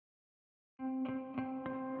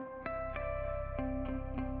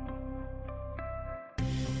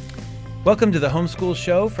Welcome to the Homeschool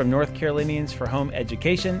Show from North Carolinians for Home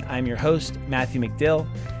Education. I'm your host, Matthew McDill.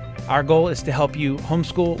 Our goal is to help you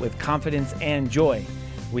homeschool with confidence and joy.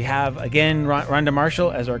 We have, again, Rhonda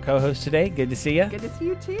Marshall as our co-host today. Good to see you. Good to see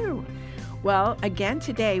you, too. Well, again,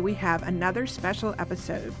 today we have another special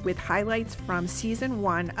episode with highlights from season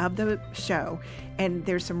 1 of the show. And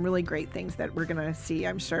there's some really great things that we're going to see,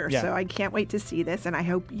 I'm sure. Yeah. So I can't wait to see this, and I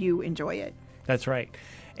hope you enjoy it. That's right.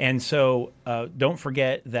 And so don't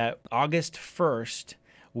forget that August 1st,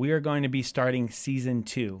 we are going to be starting season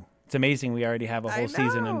 2. It's amazing we already have a whole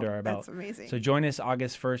season under our belt. That's amazing. So join us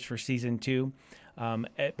August 1st for season 2.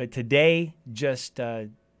 But today, just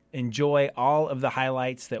enjoy all of the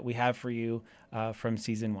highlights that we have for you from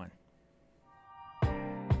season 1.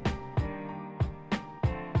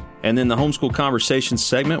 And then the Homeschool Conversation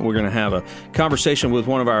segment, we're going to have a conversation with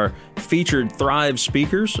one of our featured Thrive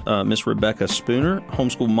speakers, Miss Rebecca Spooner,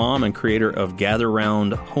 homeschool mom and creator of Gather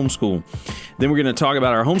Round Homeschool. Then we're going to talk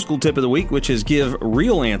about our homeschool tip of the week, which is give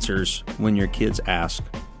real answers when your kids ask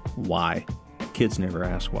why. Kids never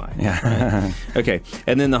ask why. Yeah. Right? Okay.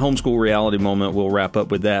 And then the homeschool reality moment, we'll wrap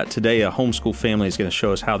up with that. Today, a homeschool family is going to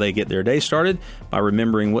show us how they get their day started by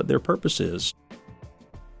remembering what their purpose is.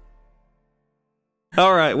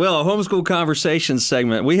 All right. Well, a homeschool conversation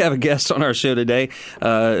segment. We have a guest on our show today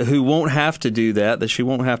who won't have to do that she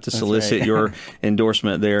won't have to solicit right. your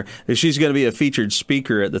endorsement there. She's going to be a featured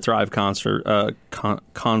speaker at the Thrive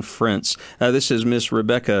Conference. This is Miss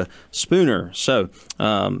Rebecca Spooner. So,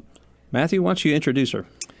 Matthew, why don't you introduce her?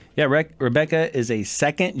 Yeah, Rebecca is a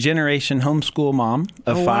second-generation homeschool mom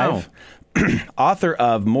of 5, wow. author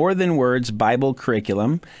of More Than Words Bible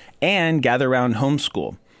Curriculum and Gather Round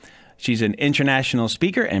Homeschool. She's an international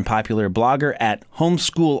speaker and popular blogger at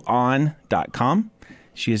homeschoolon.com.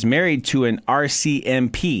 She is married to an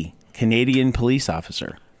RCMP, Canadian police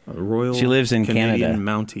officer. She lives in Canadian Canada.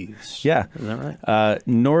 Mounties. Yeah. Is that right?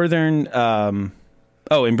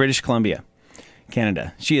 In British Columbia,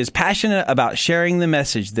 Canada. She is passionate about sharing the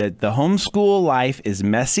message that the homeschool life is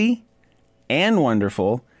messy and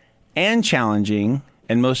wonderful and challenging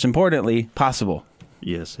and, most importantly, possible.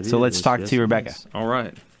 Yes, it is. So let's talk to Rebecca. All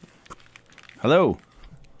right. Hello.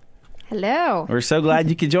 Hello. We're so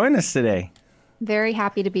glad you could join us today. Very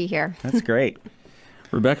happy to be here. That's great.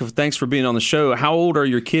 Rebecca, thanks for being on the show. How old are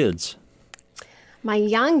your kids? My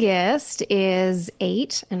youngest is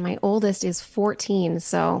 8 and my oldest is 14.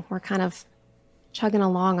 So we're kind of chugging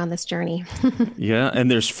along on this journey. Yeah,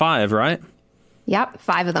 and there's 5, right? Yep,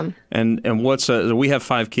 5 of them. And what's we have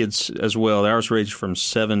 5 kids as well. Ours range from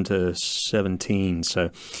 7 to 17, so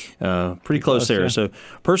pretty close there. Yeah. So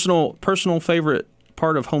personal favorite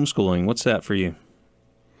part of homeschooling. What's that for you?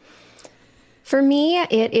 For me,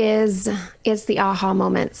 it's the aha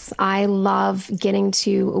moments. I love getting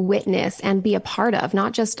to witness and be a part of,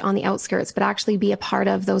 not just on the outskirts, but actually be a part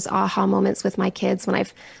of those aha moments with my kids when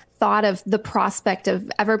I've thought of the prospect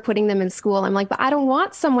of ever putting them in school. I'm like, but I don't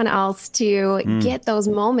want someone else to get those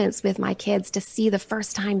moments with my kids, to see the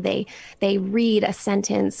first time they read a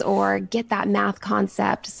sentence or get that math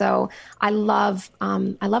concept. So I love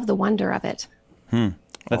the wonder of it. That's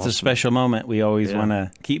Awesome. a special moment we always want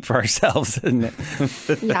to keep for ourselves, isn't it?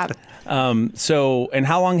 Yeah. And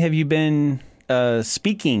how long have you been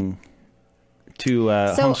speaking to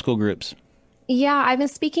homeschool groups? Yeah, I've been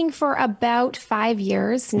speaking for about 5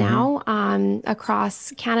 years now,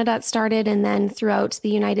 across Canada it started, and then throughout the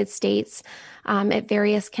United States at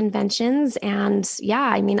various conventions. And yeah,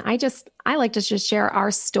 I mean, I like to just share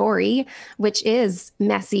our story, which is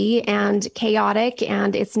messy and chaotic.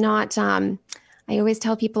 And it's not, I always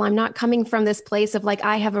tell people I'm not coming from this place of like,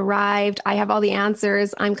 I have arrived, I have all the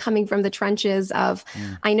answers. I'm coming from the trenches of,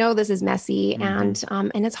 I know this is messy and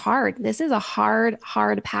it's hard. This is a hard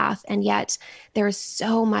path. And yet there is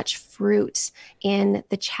so much fruit in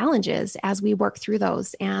the challenges as we work through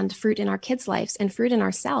those, and fruit in our kids' lives and fruit in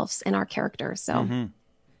ourselves and our character. So,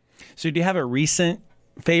 So do you have a recent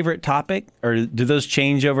favorite topic, or do those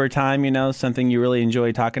change over time? Something you really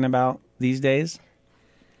enjoy talking about these days?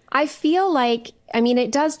 I feel like,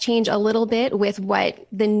 it does change a little bit with what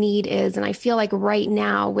the need is. And I feel like right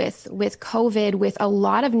now with COVID, with a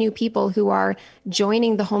lot of new people who are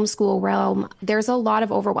joining the homeschool realm, there's a lot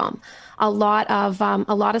of overwhelm, a lot of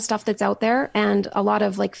stuff that's out there, and a lot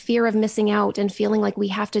of like fear of missing out and feeling like we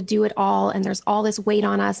have to do it all. And there's all this weight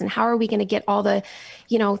on us. And how are we going to get all the,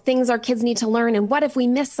 things our kids need to learn? And what if we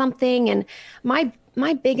miss something? And my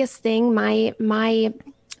biggest thing, my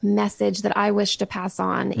message that I wish to pass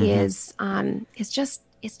on is just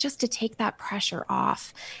is just to take that pressure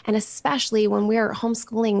off. And especially when we're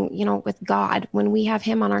homeschooling, with God, when we have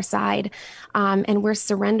him on our side, and we're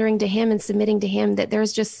surrendering to him and submitting to him, that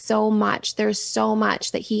there's so much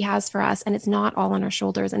that he has for us, and it's not all on our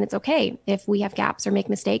shoulders. And it's okay if we have gaps or make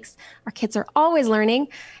mistakes. Our kids are always learning.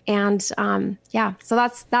 And so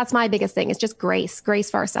that's my biggest thing. It's just grace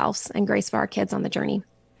for ourselves and grace for our kids on the journey.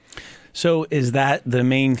 So is that the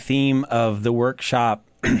main theme of the workshop?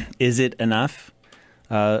 Is it enough?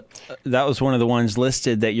 That was one of the ones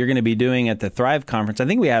listed that you're going to be doing at the Thrive Conference. I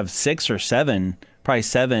think we have 6 or 7, probably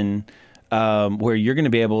 7, where you're going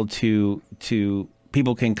to be able to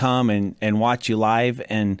people can come and watch you live.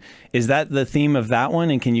 And is that the theme of that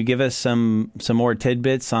one? And can you give us some more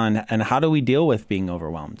tidbits on how do we deal with being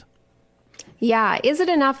overwhelmed? Yeah, Is It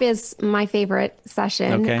Enough is my favorite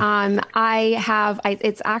session. Okay.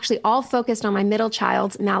 It's actually all focused on my middle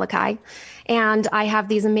child, Malachi. And I have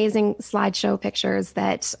these amazing slideshow pictures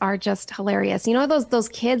that are just hilarious. Those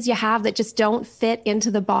kids you have that just don't fit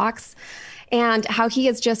into the box, and how he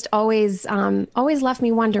has just always left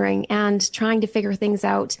me wondering and trying to figure things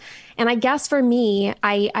out. And I guess for me,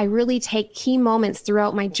 I really take key moments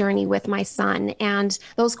throughout my journey with my son, and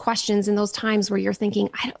those questions and those times where you're thinking,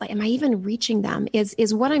 am I even reaching them?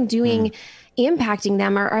 Is what I'm doing impacting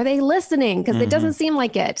them, or are they listening? Because it doesn't seem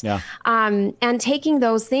like it. Yeah. And taking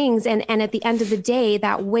those things and at the end of the day,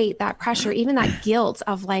 that weight, that pressure, even that guilt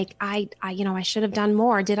of like, I should have done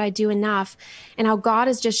more. Did I do enough? And how God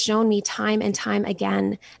has just shown me time and time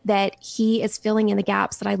again that he is filling in the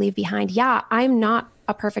gaps that I leave behind. Yeah, I'm not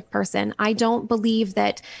a perfect person. I don't believe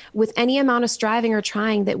that with any amount of striving or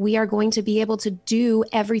trying that we are going to be able to do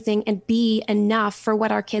everything and be enough for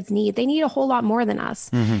what our kids need. They need a whole lot more than us.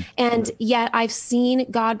 Mm-hmm. And yet I've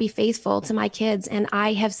seen God be faithful to my kids. And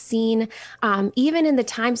I have seen, even in the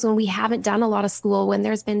times when we haven't done a lot of school, when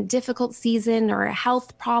there's been difficult season or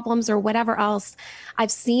health problems or whatever else,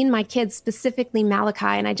 I've seen my kids, specifically Malachi,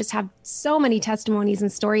 and I just have so many testimonies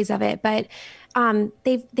and stories of it, but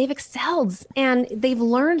they've excelled and they've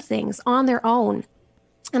learned things on their own.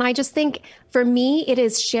 And I just think for me, it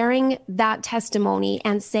is sharing that testimony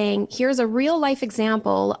and saying, here's a real life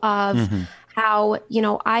example of how,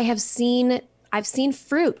 I've seen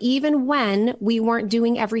fruit even when we weren't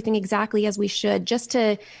doing everything exactly as we should, just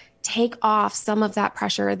to take off some of that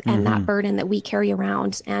pressure and that burden that we carry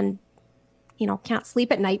around and, can't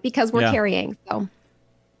sleep at night because we're carrying. So,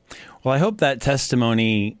 well, I hope that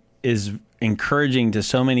testimony is encouraging to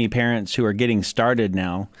so many parents who are getting started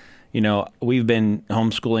now. We've been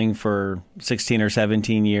homeschooling for 16 or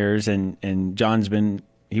 17 years, and John's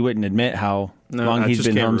he wouldn't admit how long he's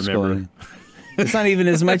been homeschooling. It's not even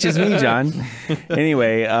as much as me, John.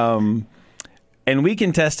 Anyway, and we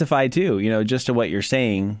can testify too, just to what you're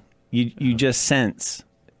saying. You just sense,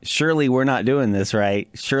 surely we're not doing this right.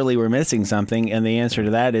 Surely we're missing something. And the answer to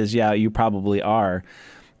that is, yeah, you probably are.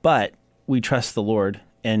 But we trust the Lord.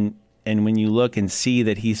 And when you look and see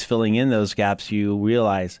that he's filling in those gaps, you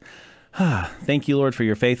realize, thank you, Lord, for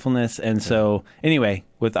your faithfulness. And so anyway,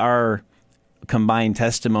 with our combined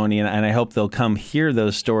testimony, and I hope they'll come hear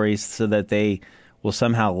those stories so that they will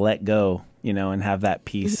somehow let go, and have that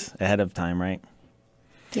peace ahead of time, right?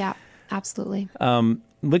 Yeah, absolutely.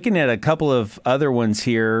 Looking at a couple of other ones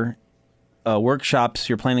here, workshops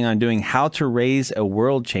you're planning on doing, how to raise a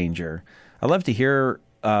world changer. I'd love to hear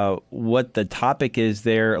what the topic is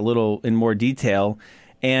there a little in more detail.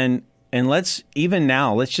 And let's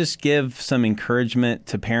just give some encouragement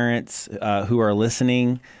to parents who are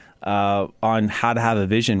listening on how to have a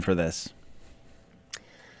vision for this.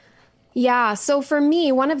 Yeah. So for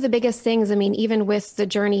me, one of the biggest things, even with the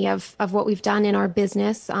journey of what we've done in our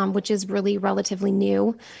business, which is really relatively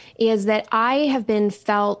new, is that I have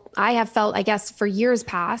felt, I guess, for years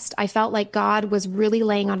past, I felt like God was really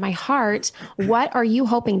laying on my heart, what are you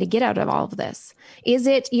hoping to get out of all of this? Is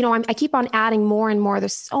it, I keep on adding more and more.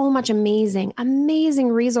 There's so much amazing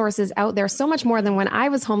resources out there, so much more than when I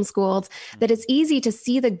was homeschooled, that it's easy to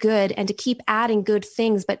see the good and to keep adding good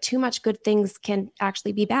things, but too much good things can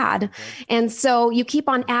actually be bad. And so you keep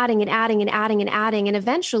on adding and adding and adding and adding. And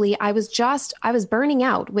eventually I was burning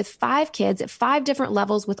out with 5 kids at 5 different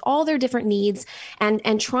levels with all their different needs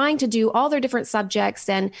and trying to do all their different subjects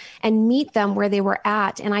and meet them where they were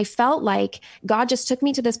at. And I felt like God just took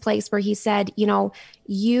me to this place where he said,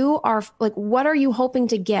 you are like, what are you hoping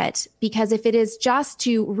to get? Because if it is just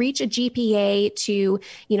to reach a GPA, to,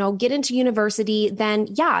 get into university, then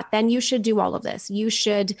you should do all of this. You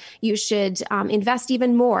should invest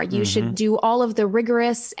even more. You should do all of the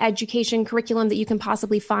rigorous education curriculum that you can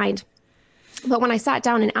possibly find. But when I sat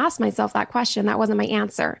down and asked myself that question, that wasn't my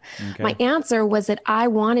answer. Okay. My answer was that I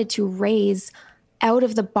wanted to raise out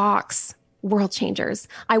of the box world changers.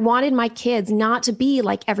 I wanted my kids not to be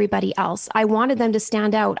like everybody else. I wanted them to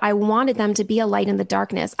stand out. I wanted them to be a light in the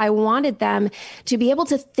darkness. I wanted them to be able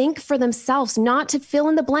to think for themselves, not to fill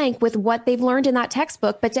in the blank with what they've learned in that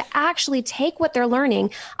textbook, but to actually take what they're learning,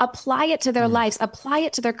 apply it to their lives, apply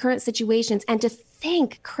it to their current situations, and to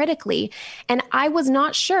think critically. And I was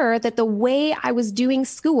not sure that the way I was doing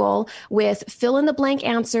school with fill in the blank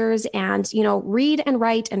answers and, read and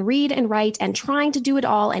write and trying to do it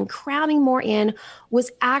all and cramming more in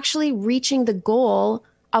was actually reaching the goal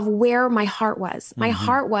of where my heart was. My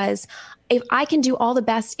heart was, if I can do all the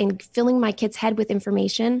best in filling my kids' head with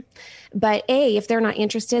information, but A, if they're not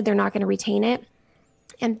interested, they're not going to retain it.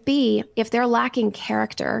 And B, if they're lacking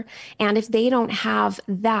character and if they don't have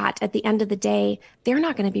that at the end of the day, they're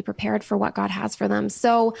not going to be prepared for what God has for them.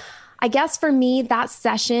 So I guess for me, that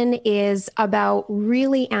session is about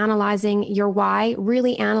really analyzing your why,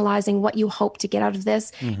 really analyzing what you hope to get out of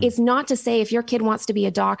this. It's not to say if your kid wants to be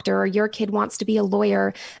a doctor or your kid wants to be a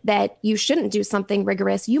lawyer that you shouldn't do something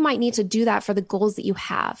rigorous. You might need to do that for the goals that you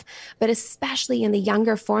have. But especially in the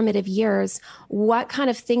younger formative years, what kind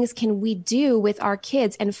of things can we do with our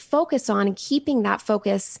kids and focus on keeping that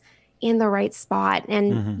focus in the right spot?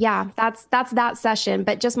 And that's that session,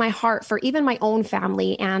 but just my heart for even my own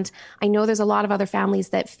family. And I know there's a lot of other families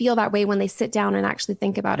that feel that way when they sit down and actually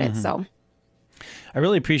think about it. So I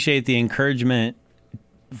really appreciate the encouragement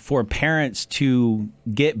for parents to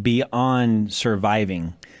get beyond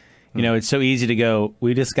surviving. It's so easy to go,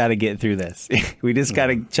 we just got to get through this. We just got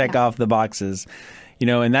to check off the boxes.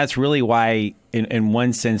 And that's really why, in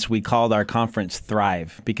one sense, we called our conference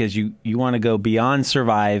Thrive, because you want to go beyond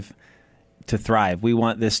survive to thrive. We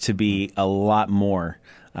want this to be a lot more,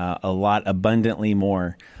 a lot abundantly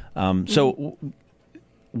more. So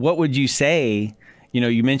what would you say?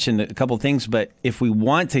 You mentioned a couple of things, but if we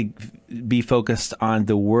want to be focused on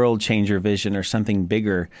the world changer vision or something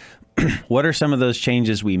bigger, what are some of those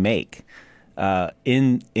changes we make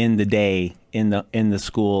in the day, in the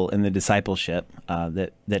school, in the discipleship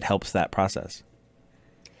that helps that process?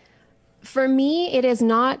 For me, it is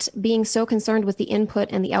not being so concerned with the input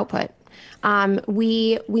and the output.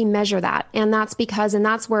 We measure that, and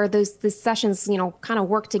that's where the sessions, kind of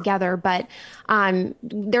work together. But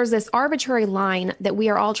there's this arbitrary line that we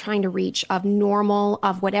are all trying to reach of normal,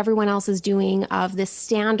 of what everyone else is doing, of this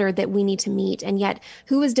standard that we need to meet. And yet,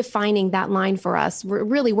 who is defining that line for us?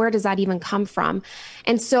 Really, where does that even come from?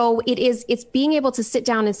 And so it's being able to sit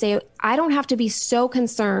down and say, I don't have to be so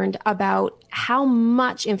concerned about how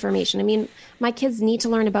much information. I mean, my kids need to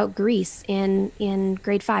learn about Greece in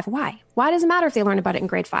grade 5. Why? Why does it matter if they learn about it in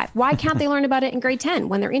grade 5? Why can't they learn about it in grade 10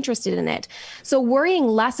 when they're interested in it? So worrying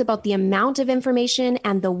less about the amount of information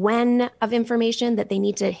and the when of information that they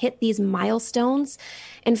need to hit these milestones,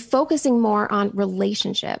 and focusing more on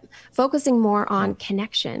relationship, focusing more on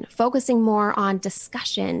connection, focusing more on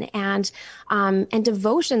discussion and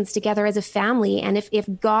devotions together as a family. And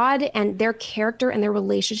if God and their character and their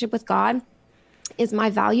relationship with God is my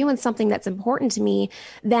value and something that's important to me,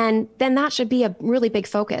 then that should be a really big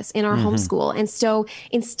focus in our homeschool. And so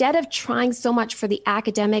instead of trying so much for the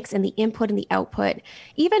academics and the input and the output,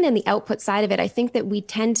 even in the output side of it, I think that we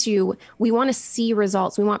want to see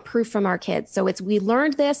results. We want proof from our kids. So we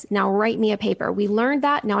learned this, now write me a paper. We learned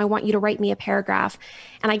that, now I want you to write me a paragraph.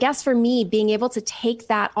 And I guess for me, being able to take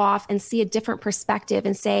that off and see a different perspective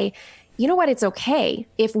and say, you know what, it's okay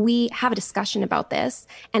if we have a discussion about this.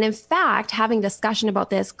 And in fact, having a discussion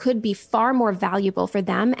about this could be far more valuable for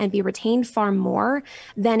them and be retained far more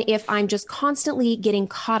than if I'm just constantly getting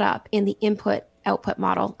caught up in the input-output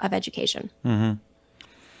model of education.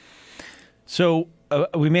 So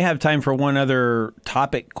we may have time for one other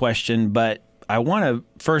topic question, but I want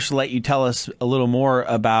to first let you tell us a little more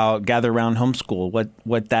about Gather Round Homeschool,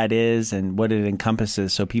 what that is and what it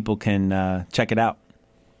encompasses so people can check it out.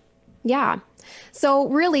 Yeah. So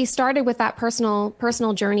really started with that personal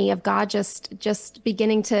journey of God just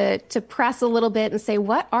beginning to press a little bit and say,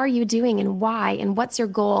 what are you doing and why and what's your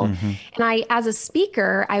goal? And I, as a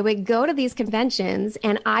speaker, I would go to these conventions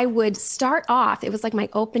and I would start off, it was like my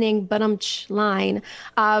opening line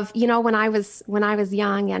of, when I was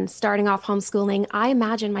young and starting off homeschooling, I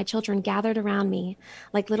imagined my children gathered around me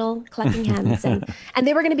like little clucking hens and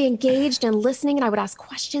they were going to be engaged and listening, and I would ask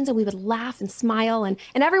questions and we would laugh and smile and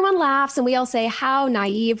everyone laughs and we all say, how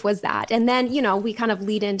naive was that? And then, we kind of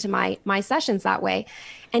lead into my sessions that way.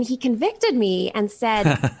 And he convicted me and said,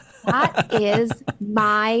 that is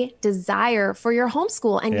my desire for your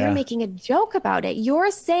homeschool. And you're making a joke about it.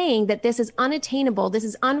 You're saying that this is unattainable. This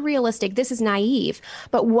is unrealistic. This is naive.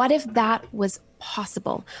 But what if that was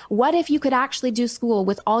possible? What if you could actually do school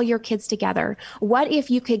with all your kids together? What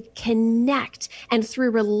if you could connect, and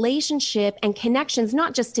through relationship and connections,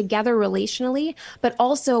 not just together relationally, but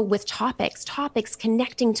also with topics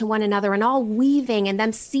connecting to one another and all weaving and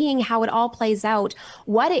them seeing how it all plays out.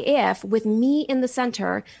 What if, with me in the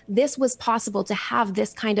center, this was possible to have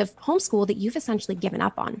this kind of homeschool that you've essentially given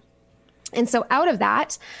up on? And so out of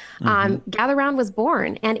that, Gather Round was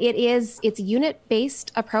born, and it's a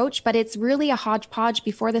unit-based approach, but it's really a hodgepodge.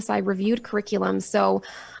 Before this, I reviewed curriculum. So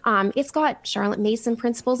it's got Charlotte Mason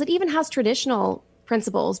principles. It even has traditional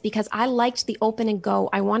principles because I liked the open and go.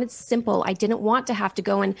 I wanted simple. I didn't want to have to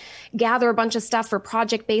go and gather a bunch of stuff for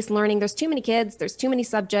project-based learning. There's too many kids. There's too many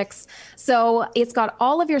subjects. So it's got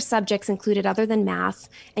all of your subjects included other than math,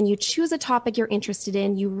 and you choose a topic you're interested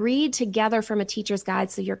in. You read together from a teacher's guide,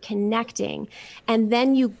 so you're connecting. And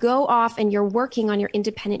then you go off and you're working on your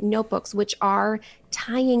independent notebooks, which are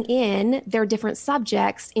tying in their different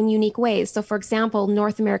subjects in unique ways. So for example,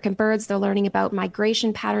 North American birds, they're learning about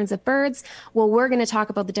migration patterns of birds. Well, we're going to talk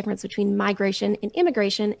about the difference between migration and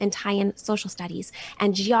immigration and tie in social studies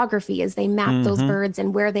and geography as they map those birds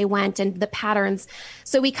and where they went and the patterns.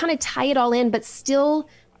 So we kind of tie it all in, but still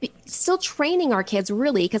training our kids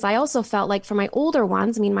really, because I also felt like for my older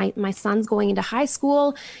ones, I mean, my son's going into high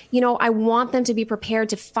school, I want them to be prepared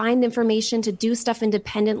to find information, to do stuff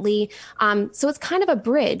independently. So it's kind of a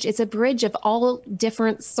bridge. It's a bridge of all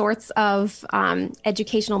different sorts of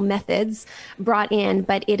educational methods brought in,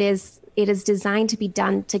 but it is designed to be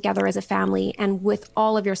done together as a family and with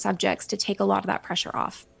all of your subjects to take a lot of that pressure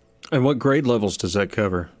off. And what grade levels does that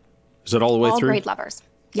cover? Is it all the way through? All grade levels.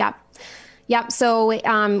 Yeah. Yep. So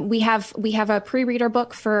we have a pre-reader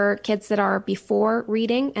book for kids that are before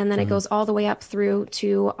reading, and then it goes all the way up through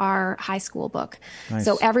to our high school book. Nice.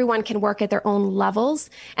 So everyone can work at their own levels.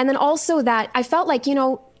 And then also that I felt like,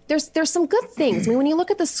 there's some good things. I mean, when you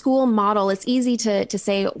look at the school model, it's easy to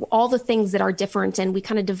say all the things that are different, and we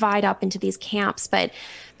kind of divide up into these camps. But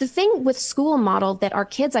the thing with school model that our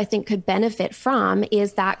kids, I think, could benefit from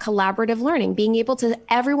is that collaborative learning, being able to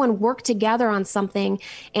everyone work together on something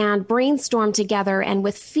and brainstorm together and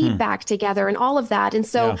with feedback together and all of that. And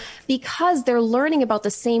so because they're learning about the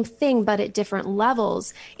same thing, but at different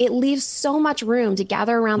levels, it leaves so much room to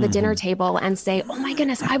gather around the dinner table and say, oh my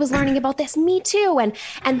goodness, I was learning about this. Me too.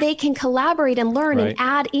 And they can collaborate and learn and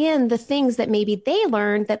add in the things that maybe they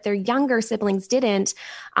learned that their younger siblings didn't.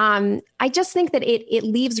 I just think that it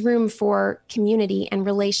leaves room for community and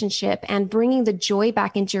relationship and bringing the joy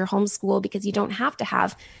back into your homeschool, because you don't have to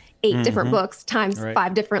have 8 different books times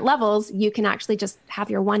 5 different levels. You can actually just have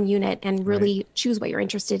your one unit and really choose what you're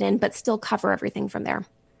interested in, but still cover everything from there.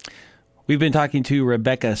 We've been talking to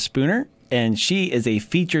Rebecca Spooner, and she is a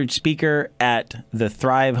featured speaker at the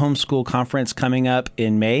Thrive Homeschool Conference coming up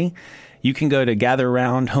in May. You can go to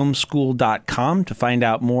gatheraroundhomeschool.com to find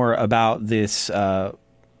out more about this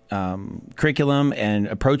curriculum and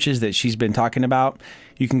approaches that she's been talking about.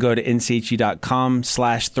 You can go to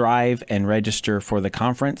nche.com/thrive and register for the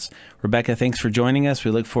conference. Rebecca, thanks for joining us.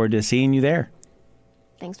 We look forward to seeing you there.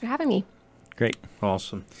 Thanks for having me. Great.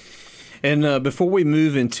 Awesome. And before we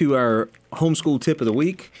move into our homeschool tip of the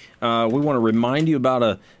week, we want to remind you about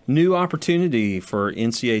a new opportunity for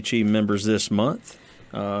NCHE members this month.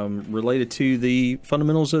 Related to the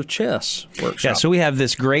Fundamentals of Chess workshop. Yeah, so we have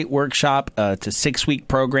this great workshop. It's a 6-week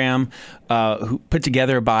program put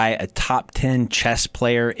together by a top 10 chess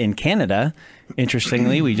player in Canada.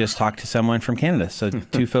 Interestingly, we just talked to someone from Canada, so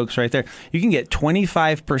 2 folks right there. You can get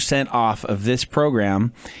 25% off of this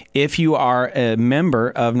program if you are a member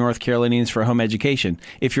of North Carolinians for Home Education.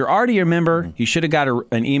 If you're already a member, you should have got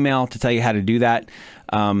an email to tell you how to do that.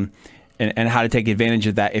 And how to take advantage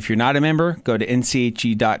of that. If you're not a member, go to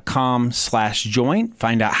nche.com/join,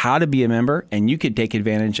 find out how to be a member, and you could take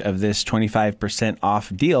advantage of this 25%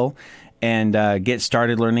 off deal and get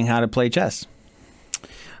started learning how to play chess.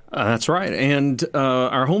 That's right. And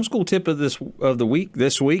our homeschool tip of the week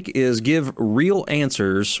this week is give real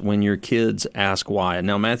answers when your kids ask why.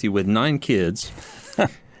 Now, Matthew, with 9 kids,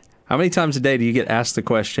 how many times a day do you get asked the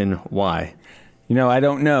question, why? I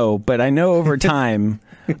don't know, but I know over time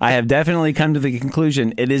I have definitely come to the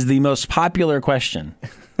conclusion it is the most popular question.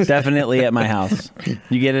 Definitely at my house.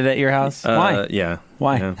 You get it at your house? Why? Yeah.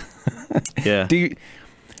 Why? Yeah. Do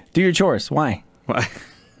your chores. Why? Why?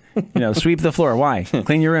 Sweep the floor. Why?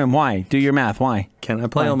 Clean your room. Why? Do your math. Why? Can I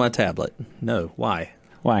play on my tablet? No. Why?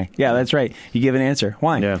 Why? Yeah, that's right. You give an answer.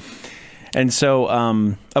 Why? Yeah. And so,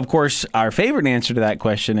 of course, our favorite answer to that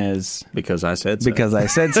question is Because I said so. because I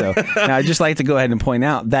said so. Now, I'd just like to go ahead and point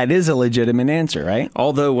out that is a legitimate answer, right?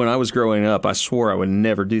 Although when I was growing up, I swore I would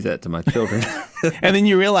never do that to my children. And then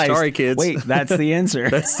you realize, Sorry, kids. wait, that's the answer.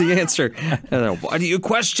 That's the answer. Why do you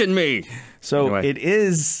question me? So Anyway.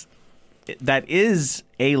 that is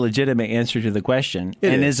a legitimate answer to the question,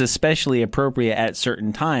 and is especially appropriate at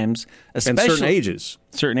certain times, And especially certain ages.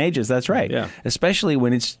 Certain ages, that's right. Yeah. Especially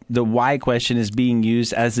when it's the why question is being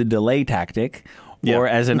used as a delay tactic or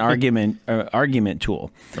as an argument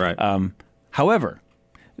tool. Right. However,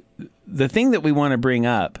 the thing that we want to bring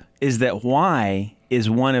up is that why is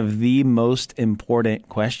one of the most important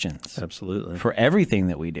questions Absolutely. for everything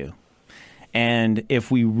that we do. And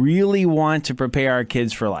if we really want to prepare our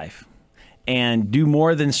kids for life and do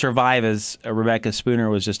more than survive, as Rebecca Spooner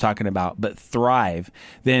was just talking about, but thrive,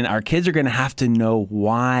 then our kids are going to have to know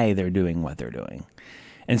why they're doing what they're doing.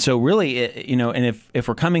 And so really, and if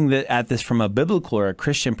we're coming at this from a biblical or a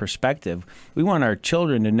Christian perspective, we want our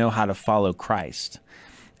children to know how to follow Christ.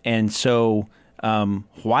 And so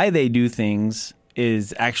why they do things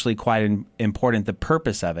is actually quite important, the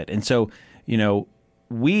purpose of it. And so,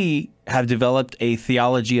 we have developed a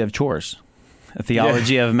theology of chores, a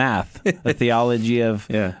theology of math, a theology of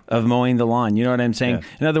mowing the lawn. You know what I'm saying? Yeah.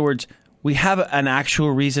 In other words, we have an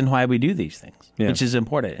actual reason why we do these things, which is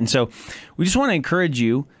important. And so we just want to encourage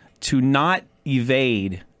you to not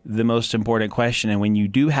evade the most important question. And when you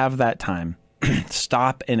do have that time,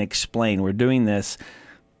 stop and explain. We're doing this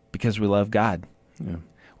because we love God. Yeah.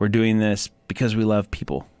 We're doing this because we love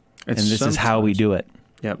people. And this is how we do it.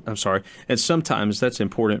 Yeah, I'm sorry. And sometimes that's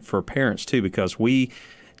important for parents, too, because we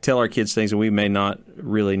tell our kids things and we may not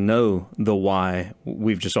really know the why.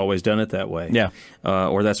 We've just always done it that way. Yeah.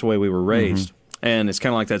 Or that's the way we were raised. And it's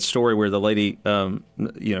kind of like that story where the lady,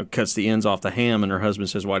 cuts the ends off the ham, and her husband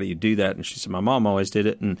says, "Why do you do that?" And she said, "My mom always did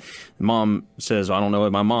it." And the mom says, "I don't know,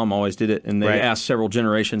 my mom always did it." And they asked several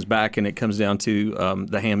generations back, and it comes down to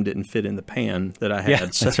the ham didn't fit in the pan that I had. Yeah,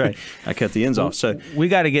 so that's right. I cut the ends off. So we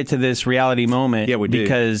got to get to this reality moment. Yeah, we do.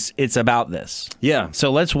 Because it's about this. Yeah.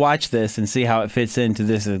 So let's watch this and see how it fits into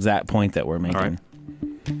this exact point that we're making. All right.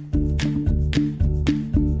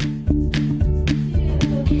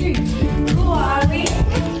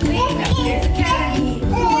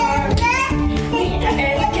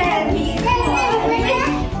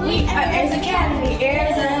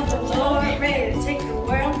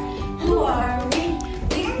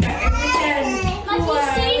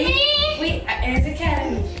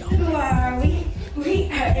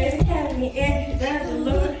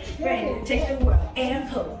 Take the world and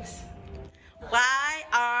pose. Why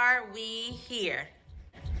are we here?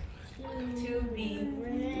 To be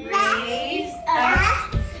raised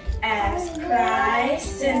up as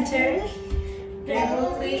Christ-centered,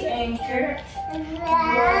 biblically anchored,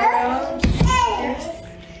 world changers,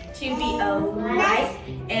 to be a light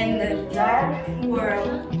in the dark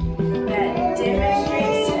world that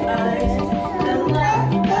demonstrates to others the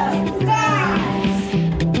love of Christ.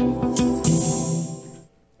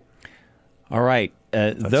 All right.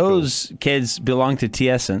 Those kids belong to T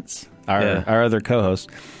Essence, our other co-host.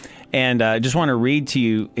 And I just want to read to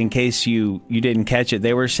you, in case you didn't catch it,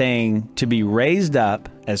 they were saying to be raised up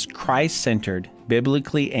as Christ-centered,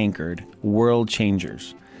 biblically anchored world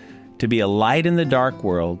changers, to be a light in the dark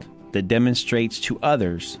world that demonstrates to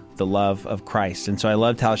others the love of Christ. And so I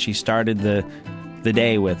loved how she started the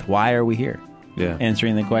day with, why are we here? Yeah.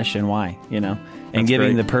 Answering the question, why, and That's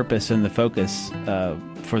giving great. the purpose and the focus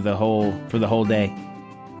for the whole day.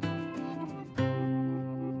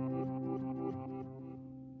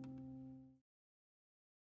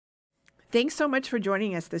 Thanks so much for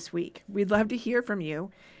joining us this week. We'd love to hear from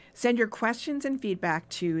you. Send your questions and feedback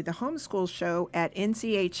to the Homeschool Show at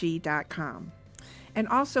nche.com. And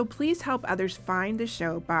also, please help others find the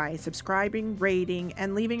show by subscribing, rating,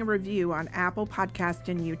 and leaving a review on Apple Podcast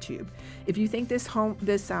and YouTube. If you think this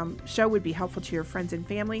show would be helpful to your friends and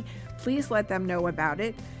family, please let them know about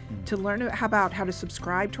it. To learn about how to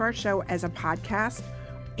subscribe to our show as a podcast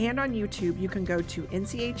and on YouTube, you can go to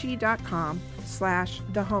nche.com/The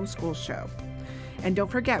Homeschool Show. And don't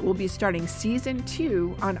forget, we'll be starting Season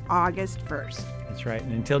 2 on August 1st. That's right.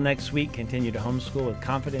 And until next week, continue to homeschool with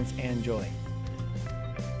confidence and joy.